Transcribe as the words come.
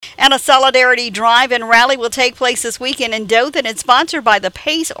And a solidarity drive and rally will take place this weekend in Dothan. It's sponsored by the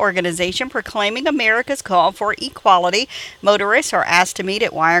PACE organization, proclaiming America's call for equality. Motorists are asked to meet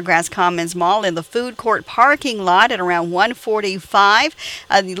at Wiregrass Commons Mall in the food court parking lot at around 1:45.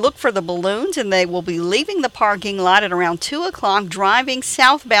 Look for the balloons, and they will be leaving the parking lot at around 2 o'clock, driving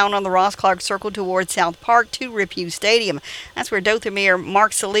southbound on the Ross Clark Circle towards South Park to Riphew Stadium. That's where Dothan Mayor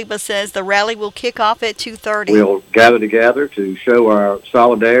Mark Saliba says the rally will kick off at 2:30. We'll gather together to show our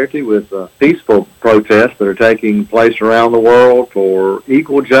solidarity with peaceful protests that are taking place around the world for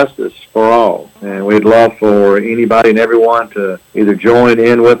equal justice for all. And we'd love for anybody and everyone to either join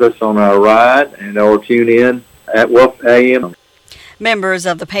in with us on our ride and or tune in at WOOF AM. Members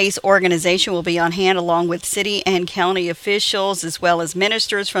of the PACE organization will be on hand along with city and county officials as well as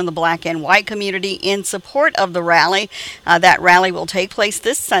ministers from the black and white community in support of the rally. That rally will take place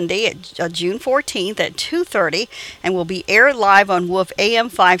this Sunday, June 14th at 2:30 and will be aired live on WOOF AM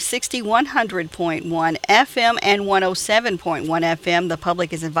 560, 100.1 FM and 107.1 FM. The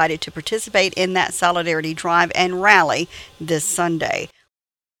public is invited to participate in that solidarity drive and rally this Sunday.